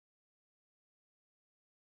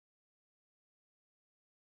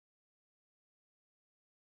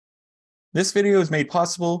This video is made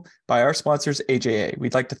possible by our sponsors, AJA.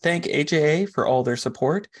 We'd like to thank AJA for all their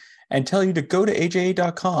support and tell you to go to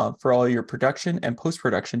aja.com for all your production and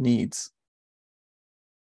post-production needs.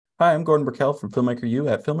 Hi, I'm Gordon Burkell from Filmmaker U.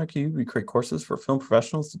 At Filmmaker U, we create courses for film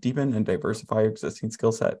professionals to deepen and diversify your existing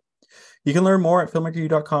skill set. You can learn more at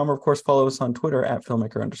filmmakeru.com, or of course follow us on Twitter at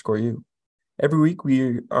filmmaker_u. Every week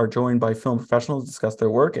we are joined by film professionals to discuss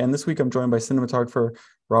their work, and this week I'm joined by cinematographer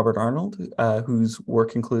Robert Arnold, whose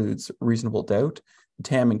work includes Reasonable Doubt, the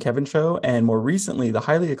Tam and Kevin Show, and more recently the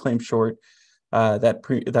highly acclaimed short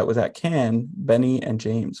that was at Cannes, Benny and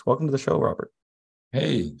James. Welcome to the show, Robert.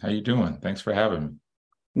 Hey, how you doing? Thanks for having me.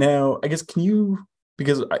 Now, I guess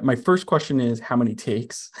because my first question is how many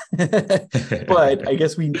takes, but I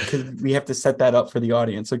guess we have to set that up for the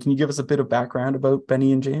audience. So can you give us a bit of background about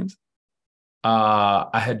Benny and James?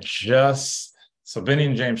 So Benny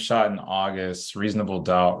and James shot in August, Reasonable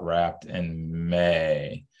Doubt wrapped in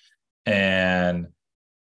May. And,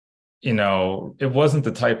 it wasn't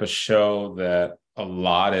the type of show that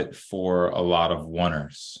allotted for a lot of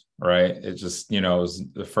oneers, right? It just, it was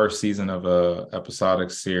the first season of a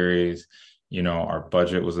episodic series. Our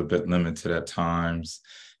budget was a bit limited at times,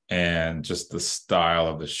 and just the style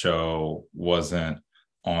of the show wasn't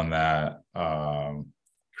on that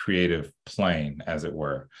creative plane, as it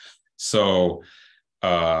were. So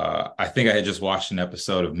I think I had just watched an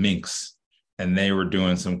episode of Minx, and they were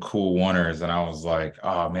doing some cool oneers, and I was like,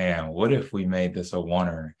 oh man, what if we made this a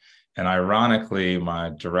oneer? And ironically, my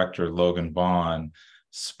director, Logan Vaughn,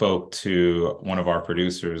 spoke to one of our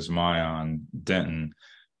producers, Mayan Denton,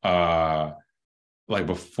 like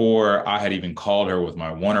before I had even called her with my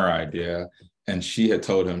oneer idea, and she had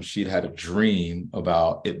told him she'd had a dream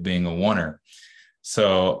about it being a oneer.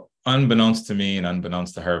 So unbeknownst to me and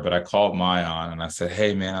unbeknownst to her, but I called Mayan and I said,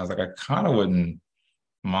 hey man, I was like, I kind of wouldn't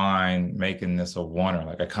mind making this a oneer.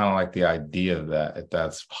 Like, I kind of like the idea of that, if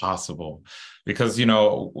that's possible. Because,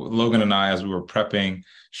 Logan and I, as we were prepping,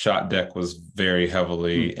 Shot Deck was very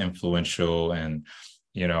heavily influential, and,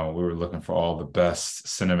 we were looking for all the best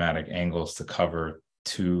cinematic angles to cover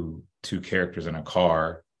two characters in a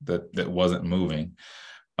car that wasn't moving.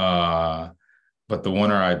 But the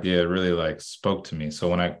oneer idea really spoke to me. So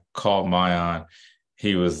when I called Mayan,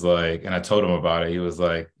 he was like, and I told him about it. He was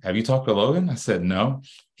like, have you talked to Logan? I said, no.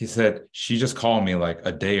 He said, she just called me like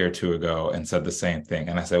a day or two ago and said the same thing.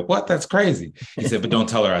 And I said, what? That's crazy. He said, but don't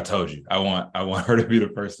tell her I told you. I want her to be the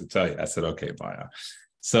first to tell you. I said, okay, Maya.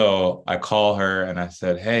 So I call her and I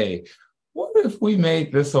said, hey, what if we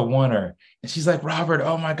made this a oneer? And she's like, Robert,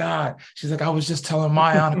 oh my God. She's like, I was just telling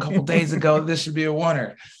Mayan a couple days ago this should be a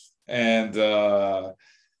oneer. And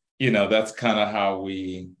that's kind of how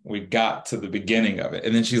we got to the beginning of it.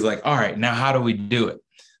 And then she's like, all right, now how do we do it?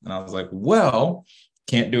 And I was like, well,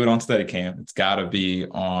 can't do it on Steadicam. It's got to be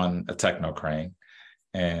on a techno crane.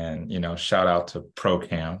 And, shout out to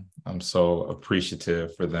ProCam. I'm so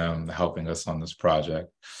appreciative for them helping us on this project.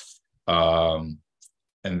 And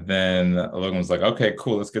then Logan was like, okay,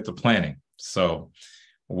 cool, let's get to planning. So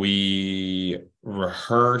we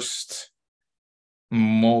rehearsed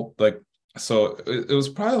so it was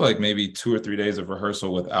probably like maybe 2 or 3 days of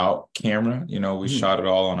rehearsal without camera. We shot it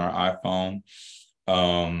all on our iPhone.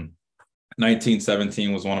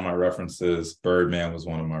 1917 was one of my references. Birdman was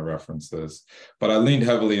one of my references. But I leaned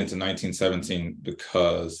heavily into 1917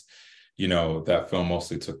 because, that film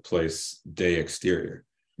mostly took place day exterior.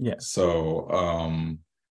 Yeah. So, I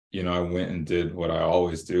went and did what I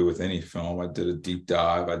always do with any film. I did a deep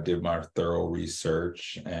dive. I did my thorough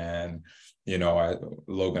research, and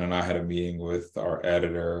Logan and I had a meeting with our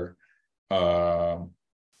editor, and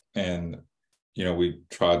we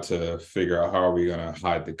tried to figure out how are we going to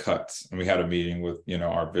hide the cuts, and we had a meeting with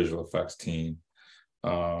our visual effects team.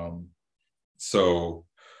 So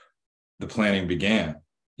the planning began.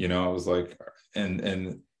 It was like,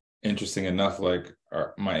 and interesting enough, like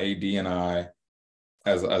my AD and I,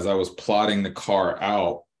 as I was plotting the car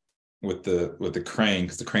out with the crane,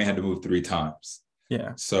 because the crane had to move 3 times.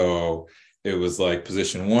 Yeah. So it was like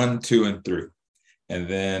position 1, 2, and 3. And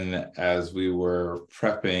then as we were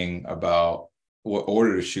prepping about what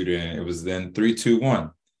order to shoot in, it was then 3, 2, 1.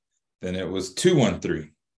 Then it was 2, 1,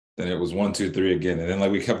 3. Then it was 1, 2, 3 again. And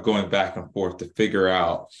then we kept going back and forth to figure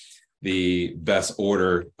out the best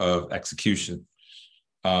order of execution.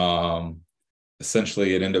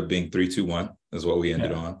 Essentially, it ended up being 3, 2, 1 is what we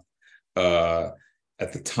ended on.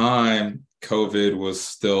 At the time, COVID was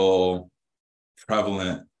still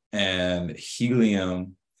prevalent, and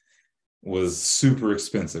helium was super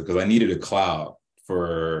expensive because I needed a cloud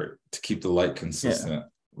to keep the light consistent,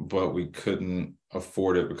 but we couldn't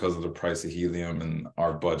afford it because of the price of helium and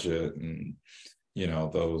our budget. And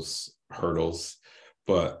those hurdles.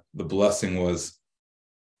 But the blessing was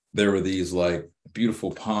there were these like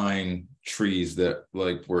beautiful pine trees that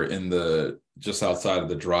like were just outside of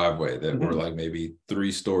the driveway that were like maybe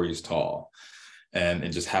 3 stories tall. And it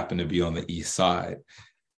just happened to be on the east side.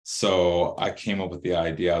 So I came up with the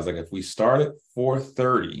idea. I was like, if we start at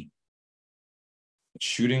 4:30,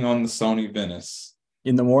 shooting on the Sony Venice.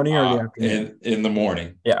 In the morning or the afternoon? In the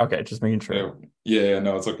morning. Yeah, okay, just making sure. Yeah,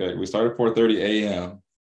 no, it's okay. We start at 4:30 a.m.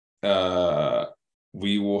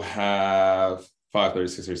 We will have 5:30,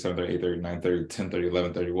 6:30, 7:30, 8:30, 9:30,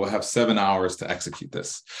 10:30, 11:30. We'll have 7 hours to execute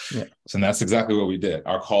this. Yeah. So that's exactly what we did.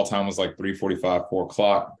 Our call time was like 3:45, 4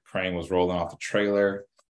 o'clock. The crane was rolling off the trailer,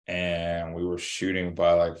 and we were shooting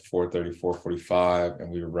by like 4:30, 4:45, and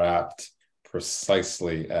we wrapped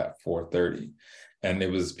precisely at 4:30. And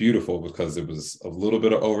it was beautiful because it was a little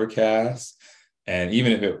bit of overcast. And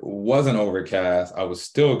even if it wasn't overcast, I was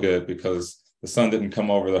still good because the sun didn't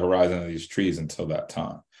come over the horizon of these trees until that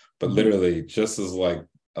time. But literally, just as like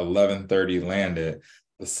 11:30 landed,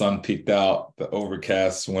 the sun peeked out, the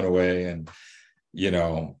overcast went away, and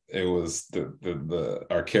it was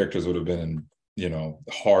our characters would have been in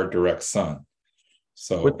hard direct sun.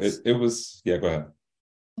 So it was, yeah, go ahead.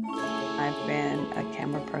 I've been a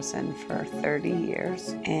camera person for 30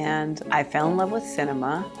 years, and I fell in love with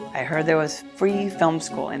cinema. I heard there was free film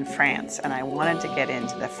school in France, and I wanted to get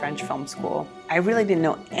into the French film school. I really didn't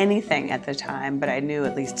know anything at the time, but I knew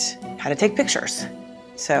at least how to take pictures.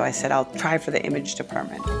 So I said, I'll try for the image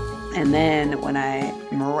department. And then when I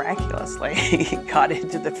miraculously got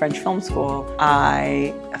into the French film school,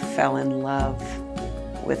 I fell in love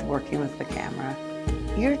with working with the camera.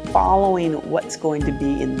 You're following what's going to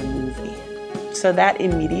be in the movie. So that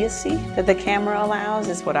immediacy that the camera allows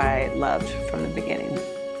is what I loved from the beginning.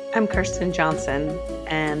 I'm Kirsten Johnson,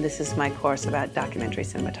 and this is my course about documentary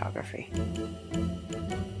cinematography.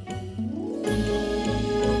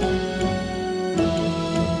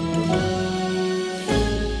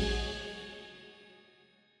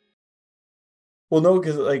 Well, no,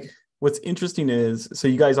 because like what's interesting is, so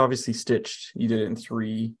you guys obviously stitched, you did it in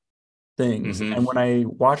 3 things. And when I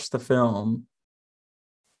watched the film,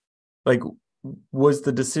 like, was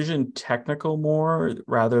the decision technical more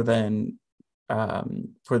rather than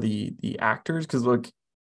for the actors? Because look,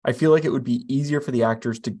 I feel like it would be easier for the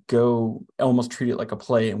actors to go almost treat it like a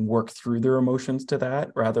play and work through their emotions to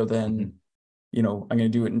that rather than, I'm going to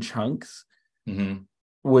do it in chunks.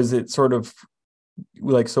 Was it sort of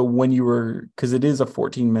like, so when you were, because it is a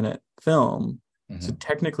 14-minute film, so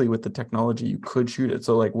technically with the technology you could shoot it,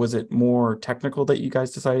 so like, was it more technical that you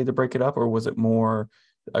guys decided to break it up, or was it more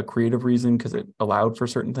a creative reason because it allowed for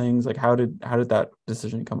certain things? Like, how did that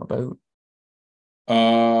decision come about?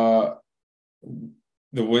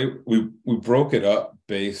 The way we broke it up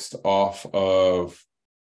based off of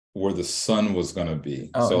where the sun was going to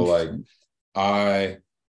be. So like, I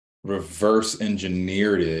reverse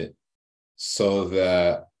engineered it so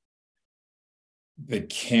that the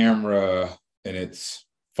camera in its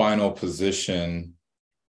final position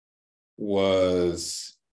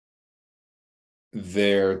was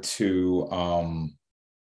there to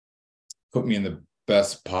put me in the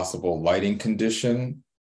best possible lighting condition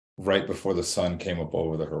right before the sun came up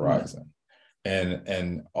over the horizon.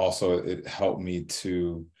 And also it helped me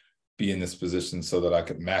to be in this position so that I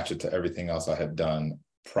could match it to everything else I had done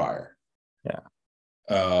prior.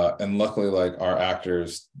 And luckily, like, our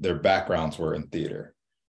actors, their backgrounds were in theater.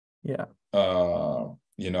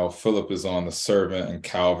 Philip is on The Servant, and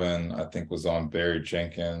Calvin, I think, was on Barry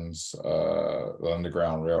Jenkins, The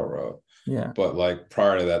Underground Railroad. But like,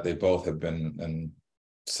 prior to that, they both have been in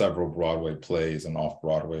several Broadway plays and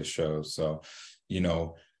off-Broadway shows. So,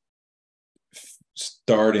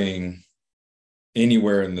 starting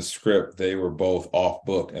anywhere in the script, they were both off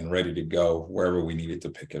book and ready to go wherever we needed to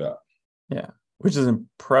pick it up. Which is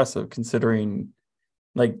impressive considering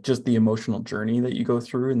like just the emotional journey that you go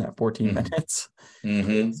through in that 14 minutes.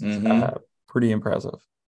 Pretty impressive.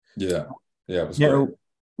 It was great.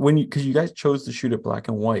 Because you guys chose to shoot it black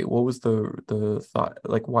and white, what was the thought?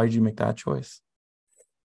 Like, why did you make that choice?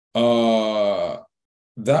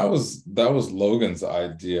 That was Logan's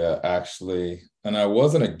idea, actually, and I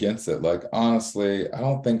wasn't against it. Like, honestly, I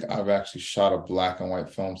don't think I've actually shot a black and white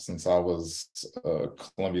film since I was a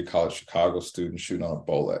Columbia College Chicago student shooting on a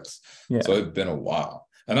Bolex. So it'd been a while,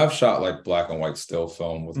 and I've shot like black and white still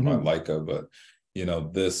film with my Leica, but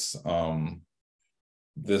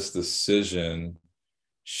this decision,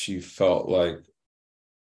 she felt like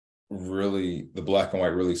really the black and white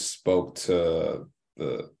really spoke to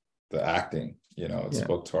the acting. It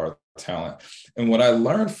spoke to our talent. And what I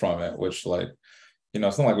learned from it, which, like,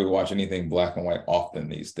 it's not like we watch anything black and white often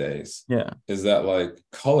these days, Yeah. is that like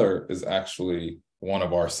color is actually one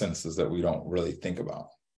of our senses that we don't really think about.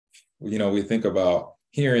 We think about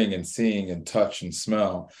hearing and seeing and touch and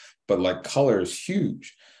smell, but like color is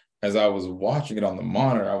huge. As I was watching it on the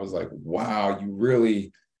monitor, I was like, wow, you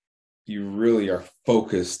really are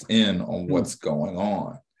focused in on what's going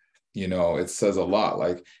on. It says a lot.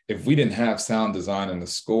 Like if we didn't have sound design in the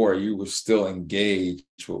score, you were still engaged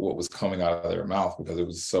with what was coming out of their mouth because it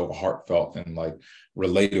was so heartfelt and like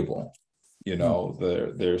relatable.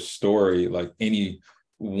 Their story, like any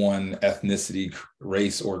one ethnicity,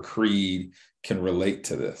 race, or creed can relate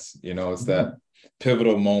to this. It's that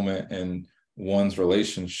pivotal moment in one's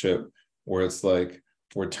relationship where it's like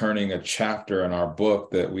we're turning a chapter in our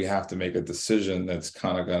book that we have to make a decision that's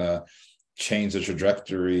kind of going to change the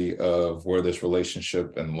trajectory of where this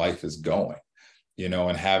relationship and life is going,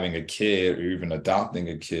 and having a kid or even adopting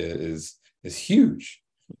a kid is huge.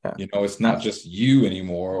 Yeah. It's not just you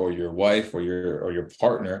anymore or your wife or your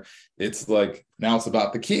partner. It's like now it's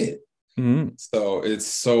about the kid. So it's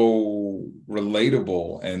so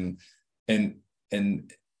relatable and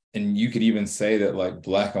you could even say that like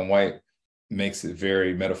black and white makes it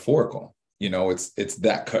very metaphorical. It's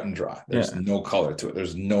that cut and dry. There's no color to it.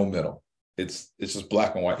 There's no middle. It's just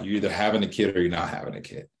black and white. You're either having a kid or you're not having a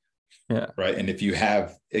kid. Yeah. Right. And if you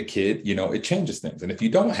have a kid, it changes things. And if you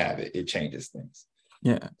don't have it, it changes things.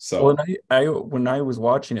 Yeah. So when I was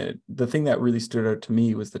watching it, the thing that really stood out to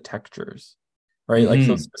me was the textures, right? Like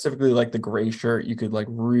so specifically like the gray shirt, you could like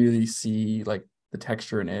really see like the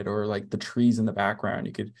texture in it, or like the trees in the background.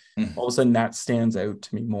 You could all of a sudden that stands out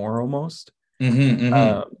to me more almost.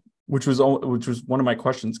 Which was one of my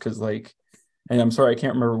questions, because like, and I'm sorry, I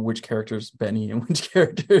can't remember which characters Benny and which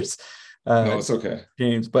characters no, it's okay,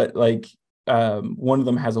 James, but like one of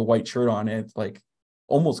them has a white shirt on it, like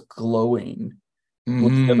almost glowing.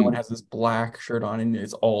 The other one has this black shirt on and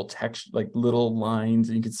it's all text, like little lines,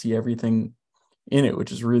 and you can see everything in it,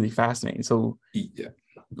 which is really fascinating. So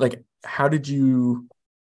like, how did you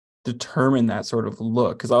determine that sort of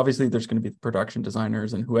look? Because obviously there's going to be production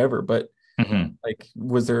designers and whoever, but like,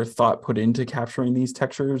 was there thought put into capturing these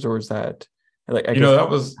textures, or is that like, I guess that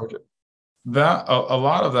was that a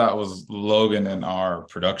lot of that was Logan and our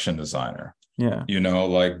production designer. Yeah.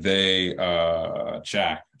 Like they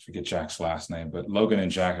Jack, I forget Jack's last name, but Logan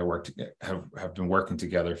and Jack have been working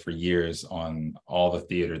together for years on all the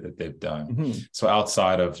theater that they've done. So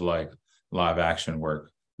outside of like live action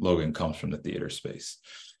work, Logan comes from the theater space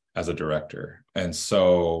as a director. And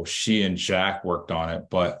so she and Jack worked on it,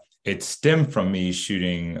 but it stemmed from me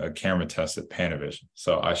shooting a camera test at Panavision.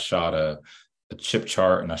 So I shot a chip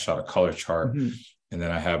chart and I shot a color chart. And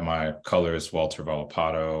then I had my colorist, Walter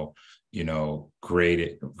Valapato,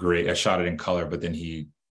 grade. I shot it in color, but then he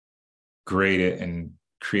graded and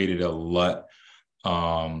created a LUT,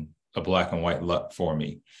 a black and white LUT for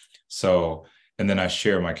me. So, and then I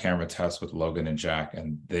share my camera test with Logan and Jack,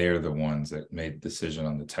 and they're the ones that made the decision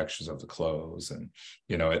on the textures of the clothes. And,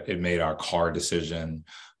 it made our car decision.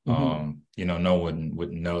 No one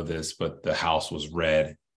would know this, but the house was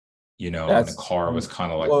red, and the car was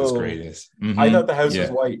kind of like this greatest. I thought the house was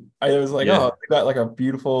white. I was like, oh, they got like a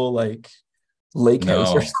beautiful like lake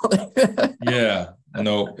house or something.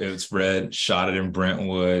 No, it's red, shot it in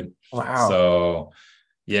Brentwood. Wow. So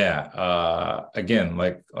again,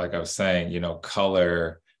 like I was saying,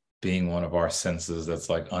 color being one of our senses that's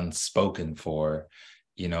like unspoken for,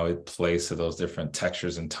 it plays to those different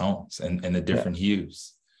textures and tones and the different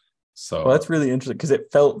hues. So that's really interesting, because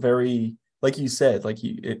it felt very, like you said, like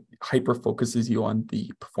it hyper focuses you on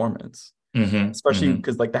the performance, especially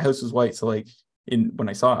because like the house was white. So like when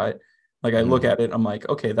I saw it, like I look at it, I'm like,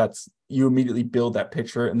 okay, you immediately build that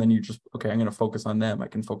picture, and then you just, okay, I'm going to focus on them. I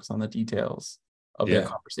can focus on the details of their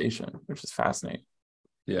conversation, which is fascinating.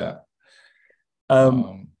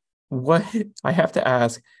 What I have to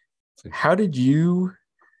ask, how did your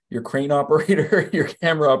crane operator, your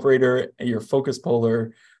camera operator, and your focus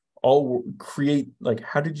puller all create, like,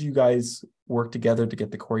 how did you guys work together to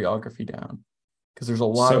get the choreography down? Because there's a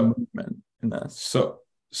lot of movement in this.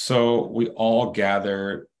 So we all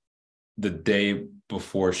gathered the day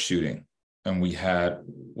before shooting, and we had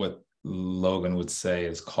what Logan would say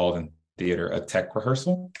is called in theater a tech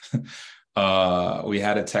rehearsal. We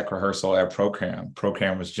had a tech rehearsal at Procam.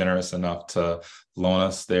 Procam was generous enough to loan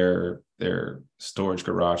us their storage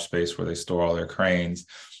garage space where they store all their cranes.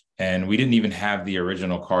 And we didn't even have the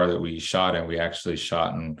original car that we shot in. We actually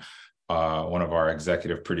shot in one of our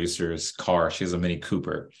executive producers' car. She has a Mini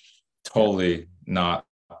Cooper, totally not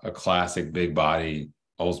a classic big body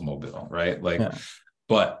Oldsmobile, right?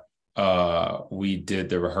 But we did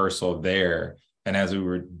the rehearsal there, And as we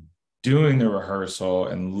were doing the rehearsal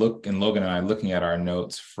and Logan and I looking at our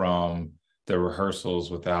notes from the rehearsals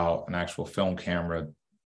without an actual film camera,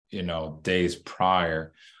 days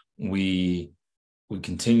prior, we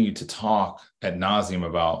continued to talk ad nauseum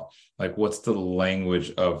about like, what's the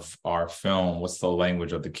language of our film? What's the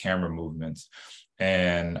language of the camera movements?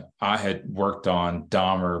 And I had worked on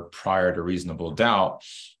Dahmer prior to Reasonable Doubt,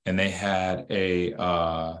 and they had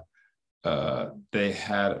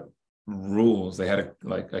rules. They had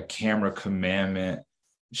a camera commandment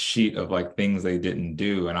sheet of like things they didn't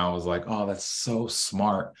do. And I was like, oh, that's so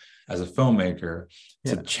smart as a filmmaker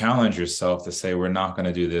to challenge yourself to say, we're not going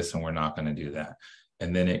to do this and we're not going to do that.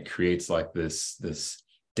 And then it creates like this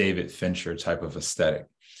David Fincher type of aesthetic.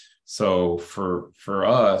 So for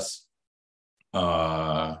us,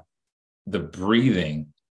 the breathing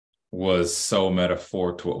was so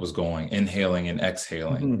metaphoric to what was going, inhaling and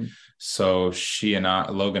exhaling. Mm-hmm. So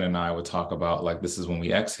Logan and I would talk about like, this is when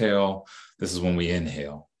we exhale, this is when we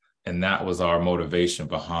inhale. And that was our motivation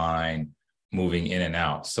behind moving in and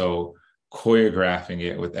out. So choreographing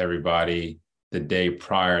it with everybody the day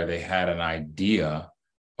prior, they had an idea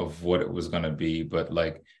of what it was going to be, but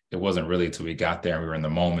like, it wasn't really till we got there and we were in the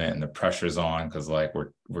moment and the pressure's on, because like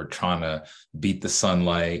we're trying to beat the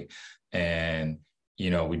sunlight, and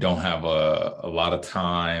we don't have a lot of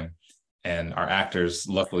time, and our actors,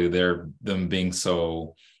 luckily, them being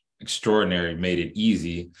so extraordinary made it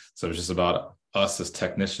easy. So it's just about us as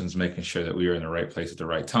technicians making sure that we were in the right place at the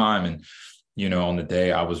right time. And on the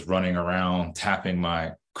day I was running around tapping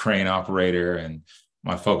my crane operator and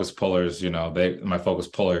my focus pullers, my focus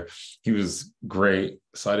puller, he was great.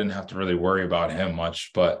 So I didn't have to really worry about him much.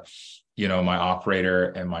 But, my operator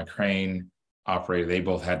and my crane operator, they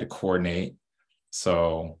both had to coordinate.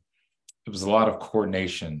 So it was a lot of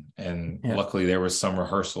coordination. And luckily there was some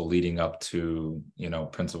rehearsal leading up to,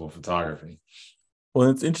 principal photography. Well,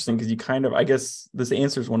 it's interesting because you kind of, I guess this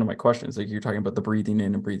answers one of my questions. Like you're talking about the breathing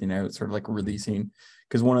in and breathing out, sort of like releasing.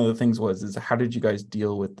 Because one of the things is how did you guys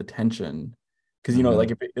deal with the tension? Because, like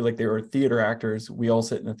if they were theater actors, we all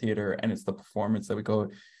sit in the theater and it's the performance that we go.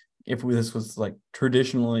 If this was like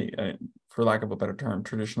traditionally, for lack of a better term,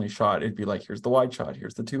 traditionally shot, it'd be like, here's the wide shot,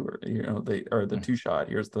 here's the two, the two shot,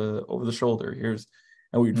 here's the over the shoulder,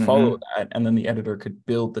 and we'd follow that. And then the editor could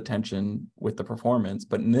build the tension with the performance.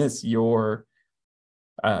 But in this, you're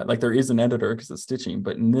like, there is an editor because it's stitching,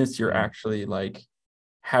 but in this, you're actually like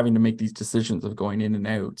having to make these decisions of going in and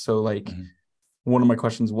out. So like, one of my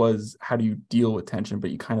questions was, how do you deal with tension? But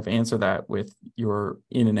you kind of answer that with your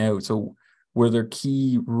in and out. So were there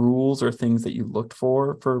key rules or things that you looked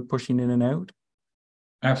for pushing in and out?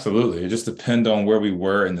 Absolutely. It just depended on where we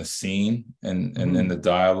were in the scene and in the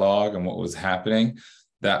dialogue and what was happening.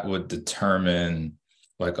 That would determine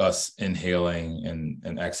like us inhaling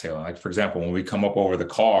and exhaling. Like, for example, when we come up over the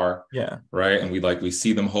car, right, and we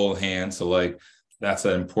see them hold hands. So like, that's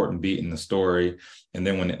an important beat in the story. And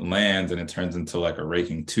then when it lands and it turns into like a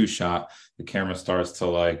raking two shot, the camera starts to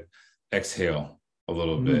like exhale a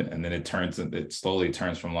little bit. And then it slowly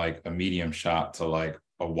turns from like a medium shot to like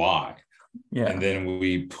a wide. And then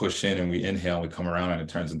we push in and we inhale and we come around and it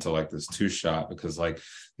turns into like this two shot, because like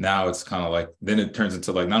now it's kind of like, then it turns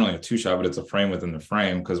into like not only a two shot, but it's a frame within the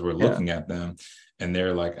frame, because we're looking at them. And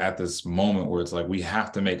they're like at this moment where it's like, we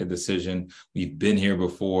have to make a decision. We've been here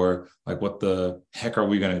before. Like, what the heck are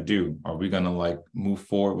we going to do? Are we going to like move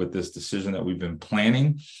forward with this decision that we've been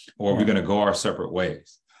planning, or are we going to go our separate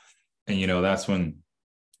ways? And, that's when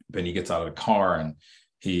Benny gets out of the car and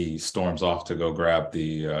he storms off to go grab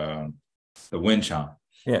the wind chime.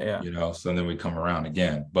 So then we come around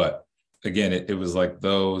again. But again, it was like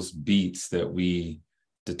those beats that we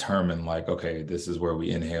determine like, okay, this is where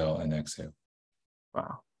we inhale and exhale.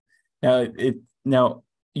 Wow. Now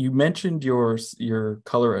you mentioned your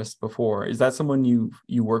colorist before. Is that someone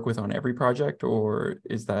you work with on every project, or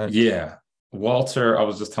is that? Yeah. Walter, I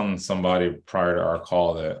was just telling somebody prior to our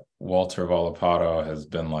call that Walter Volpato has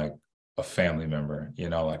been like a family member.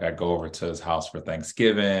 Like I go over to his house for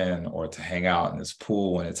Thanksgiving, or to hang out in his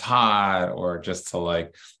pool when it's hot, or just to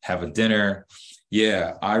like have a dinner.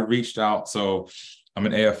 Yeah, I reached out. So I'm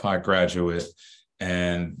an AFI graduate.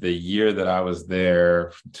 And the year that I was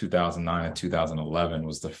there, 2009 and 2011,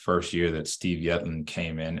 was the first year that Steve Yetlin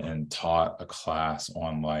came in and taught a class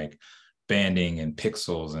on like banding and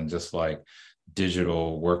pixels and just like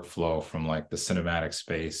digital workflow from like the cinematic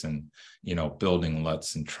space, and, building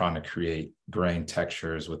LUTs and trying to create grain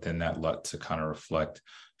textures within that LUT to kind of reflect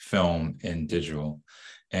film in digital.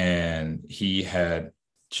 And he had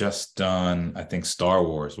just done, I think, Star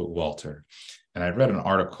Wars with Walter. And I read an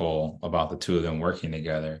article about the two of them working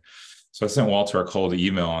together. So I sent Walter a cold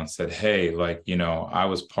email and said, hey, like, you know, I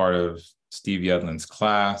was part of Steve Yedlin's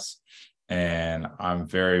class, and I'm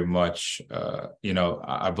very much, you know,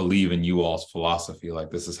 I believe in you all's philosophy.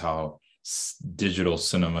 Like, this is how digital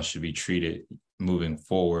cinema should be treated moving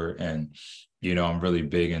forward. And, you know, I'm really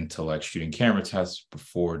big into like shooting camera tests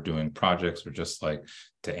before doing projects, or just like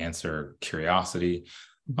to answer curiosity.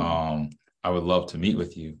 I would love to meet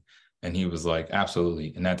with you. And he was like,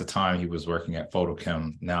 absolutely. And at the time he was working at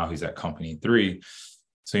Photochem. Now he's at Company 3.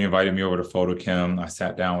 So he invited me over to Photochem. I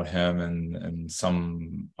sat down with him and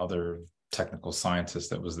some other technical scientist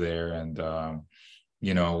that was there. And,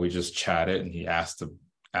 you know, we just chatted, and he asked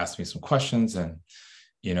me some questions. And,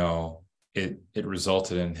 you know, it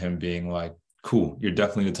resulted in him being like, cool, you're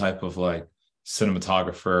definitely the type of like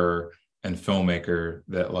cinematographer and filmmaker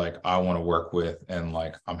that like I want to work with. And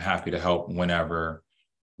like, I'm happy to help whenever,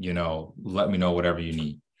 you know, let me know whatever you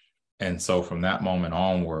need. And so from that moment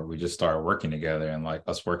onward, we just started working together, and like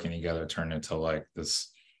us working together turned into like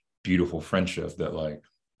this beautiful friendship that like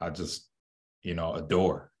I just, you know,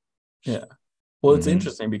 adore. Yeah. Well, it's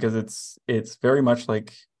interesting because it's very much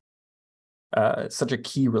like such a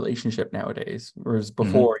key relationship nowadays. Whereas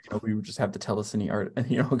before, you know, we would just have the telecine art and,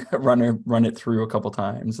 you know, run it through a couple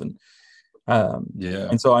times. And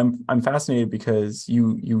and so I'm fascinated because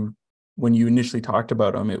you when you initially talked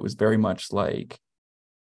about him, it was very much like,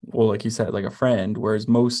 well, like you said, like a friend, whereas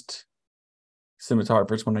most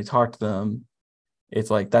cinematographers, when I talk to them, it's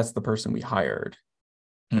like, that's the person we hired,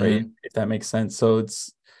 right? If that makes sense. So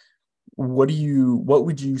it's, what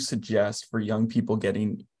would you suggest for young people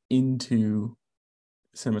getting into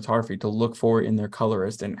cinematography to look for in their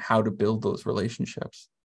colorist, and how to build those relationships?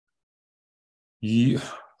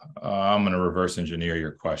 I'm going to reverse engineer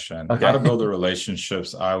your question. Okay. How to build the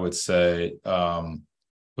relationships, I would say,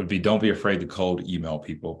 would be, don't be afraid to cold email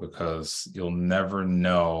people, because you'll never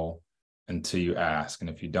know until you ask. And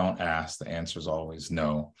if you don't ask, the answer is always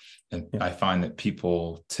no. And I find that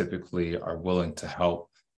people typically are willing to help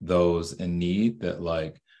those in need, that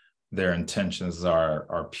like their intentions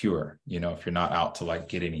are pure. You know, if you're not out to like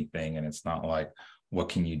get anything, and it's not like, what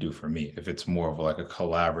can you do for me? If it's more of like a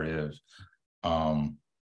collaborative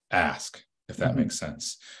ask, if that makes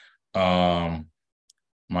sense.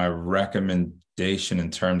 My recommendation in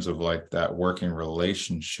terms of like that working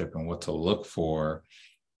relationship and what to look for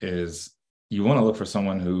is, you want to look for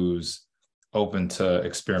someone who's open to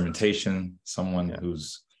experimentation, someone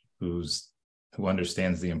who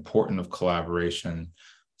understands the importance of collaboration,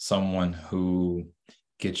 someone who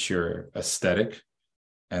gets your aesthetic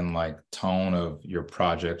and like tone of your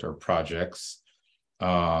project or projects,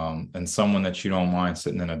 and someone that you don't mind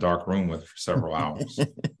sitting in a dark room with for several hours.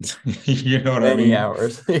 You know what I mean? Many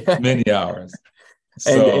hours. Many hours.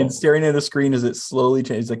 So, and staring at a screen as it slowly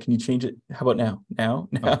changes. Like, can you change it? How about now?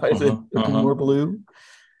 Is it looking more blue?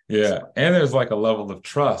 Yeah. And there's like a level of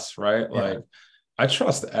trust, right? Like, I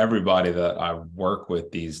trust everybody that I work with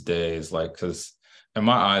these days, like, because in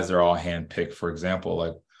my eyes, they're all handpicked. For example,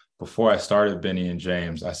 like before I started Benny and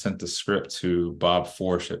James, I sent the script to Bob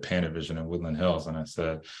Forsh at Panavision in Woodland Hills. And I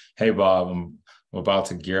said, hey, Bob, I'm about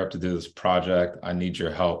to gear up to do this project. I need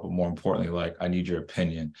your help. But more importantly, like, I need your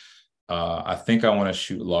opinion. I think I want to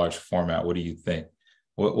shoot large format. What do you think?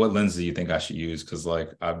 What lens do you think I should use? Because like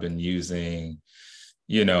I've been using,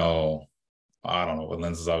 you know, I don't know what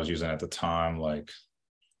lenses I was using at the time, like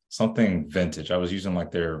something vintage. I was using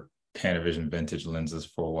like their Panavision vintage lenses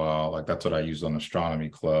for a while. Like that's what I used on Astronomy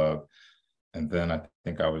Club. And then I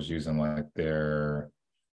think I was using like their,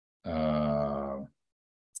 I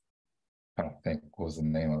don't think what was the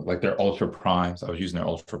name of it, like their Ultra Primes. I was using their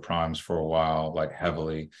Ultra Primes for a while, like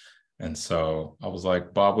heavily. And so I was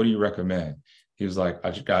like, Bob, what do you recommend? He was like, I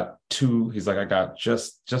just got two. He's like, I got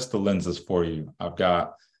just the lenses for you. I've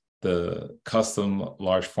got the custom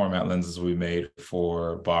large format lenses we made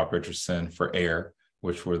for Bob Richardson for Air,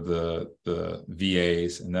 which were the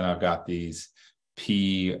VAs. And then I've got these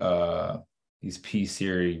P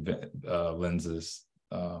series lenses,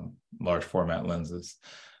 large format lenses.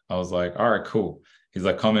 I was like, all right, cool. He's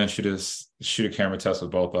like, come in, shoot a camera test with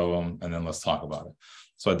both of them, and then let's talk about it.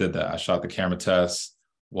 So I did that. I shot the camera test.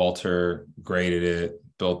 Walter graded it,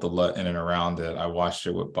 built the LUT in and around it. I watched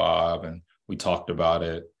it with Bob, and we talked about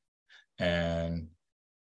it. And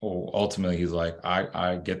ultimately, he's like,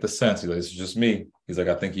 I get the sense. He's like, this is just me. He's like,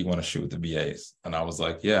 I think you want to shoot with the BAs. And I was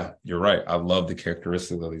like, yeah, you're right. I love the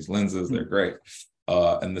characteristics of these lenses. They're great.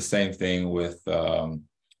 And the same thing with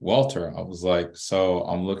Walter. I was like, so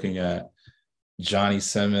I'm looking at Johnny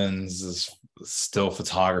Simmons' still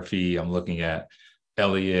photography. I'm looking at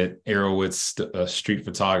Elliot Arrowood's street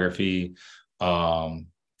photography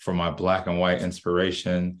for my black and white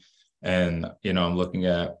inspiration. And, I'm looking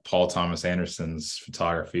at Paul Thomas Anderson's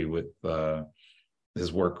photography with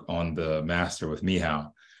his work on the master with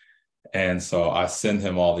Mihao. And so I send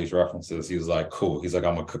him all these references. He was like, cool. He's like,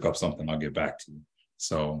 I'm going to cook up something. I'll get back to you.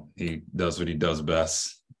 So he does what he does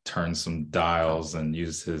best, turns some dials and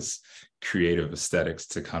uses his creative aesthetics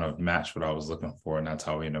to kind of match what I was looking for. And that's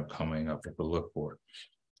how we end up coming up with the look for it.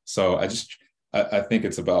 So I think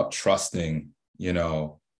it's about trusting,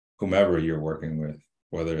 whomever you're working with,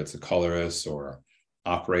 whether it's a colorist or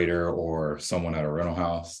operator or someone at a rental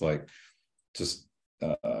house, like just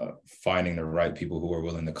finding the right people who are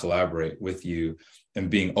willing to collaborate with you and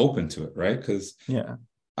being open to it, right? Because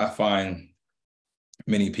I find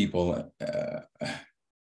many people,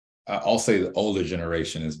 I'll say the older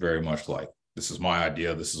generation is very much like, this is my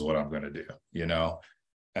idea, this is what I'm going to do,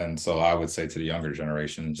 And so I would say to the younger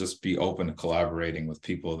generation, just be open to collaborating with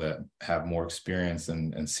people that have more experience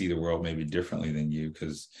and see the world maybe differently than you,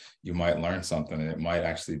 because you might learn something and it might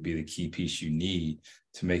actually be the key piece you need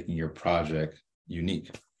to making your project unique.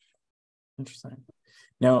 Interesting.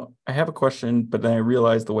 Now, I have a question, but then I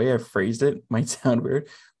realized the way I phrased it might sound weird.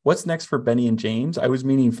 What's next for Benny and James? I was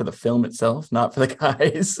meaning for the film itself, not for the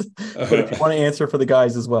guys. But if you want to answer for the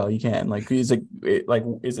guys as well, you can. Like, is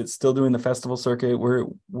it still doing the festival circuit?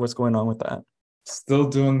 What's going on with that? Still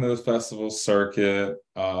doing the festival circuit.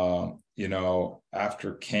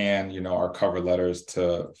 After Cannes, our cover letters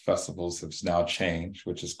to festivals have now changed,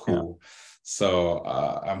 which is cool. Yeah.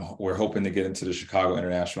 So we're hoping to get into the Chicago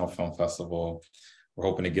International Film Festival. We're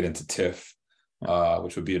hoping to get into TIFF,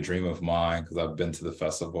 which would be a dream of mine, because I've been to the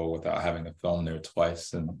festival without having a film there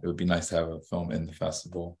twice, and it would be nice to have a film in the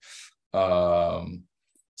festival.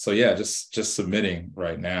 So yeah, just submitting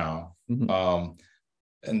right now. Mm-hmm.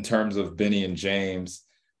 In terms of Benny and James,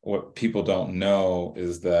 what people don't know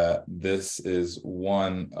is that this is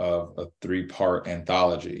one of a 3-part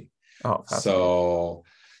anthology. Oh, so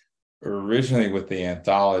originally with the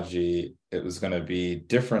anthology, it was going to be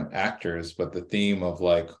different actors, but the theme of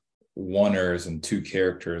like oneers and 2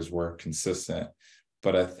 characters were consistent.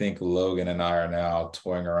 But I think Logan and I are now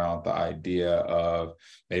toying around with the idea of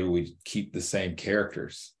maybe we keep the same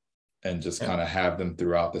characters and just kind of have them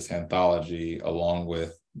throughout this anthology along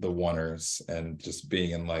with the oneers and just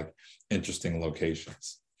being in like interesting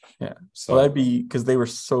locations. Yeah. So that'd be, because they were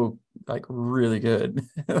so like really good,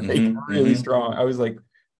 really strong. I was like,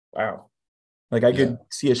 wow. Like I could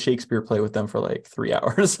see a Shakespeare play with them for like 3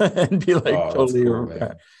 hours and be like totally.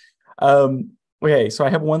 Cool, okay, so I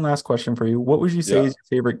have one last question for you. What would you say is your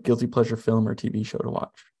favorite guilty pleasure film or TV show to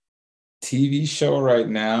watch? TV show right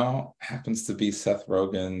now happens to be Seth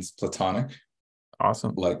Rogen's Platonic.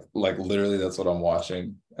 Awesome. Like literally that's what I'm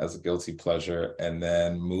watching as a guilty pleasure. And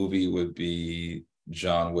then movie would be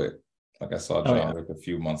John Wick. Like I saw John Wick a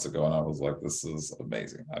few months ago and I was like, this is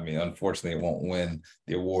amazing. I mean, unfortunately, it won't win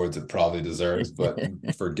the awards it probably deserves, but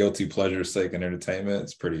for guilty pleasure's sake and entertainment,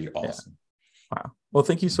 it's pretty awesome. Yeah. Wow. Well,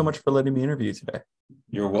 thank you so much for letting me interview you today.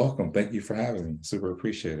 You're welcome. Thank you for having me. Super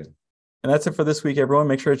appreciate it. And that's it for this week, everyone.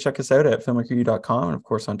 Make sure to check us out at filmmakeru.com and, of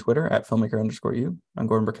course, on Twitter at filmmaker_u. I'm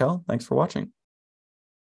Gordon Burkell. Thanks for watching.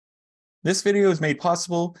 This video is made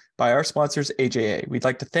possible by our sponsors, AJA. We'd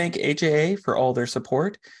like to thank AJA for all their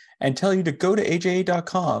support and tell you to go to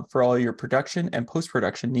aja.com for all your production and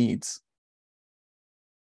post-production needs.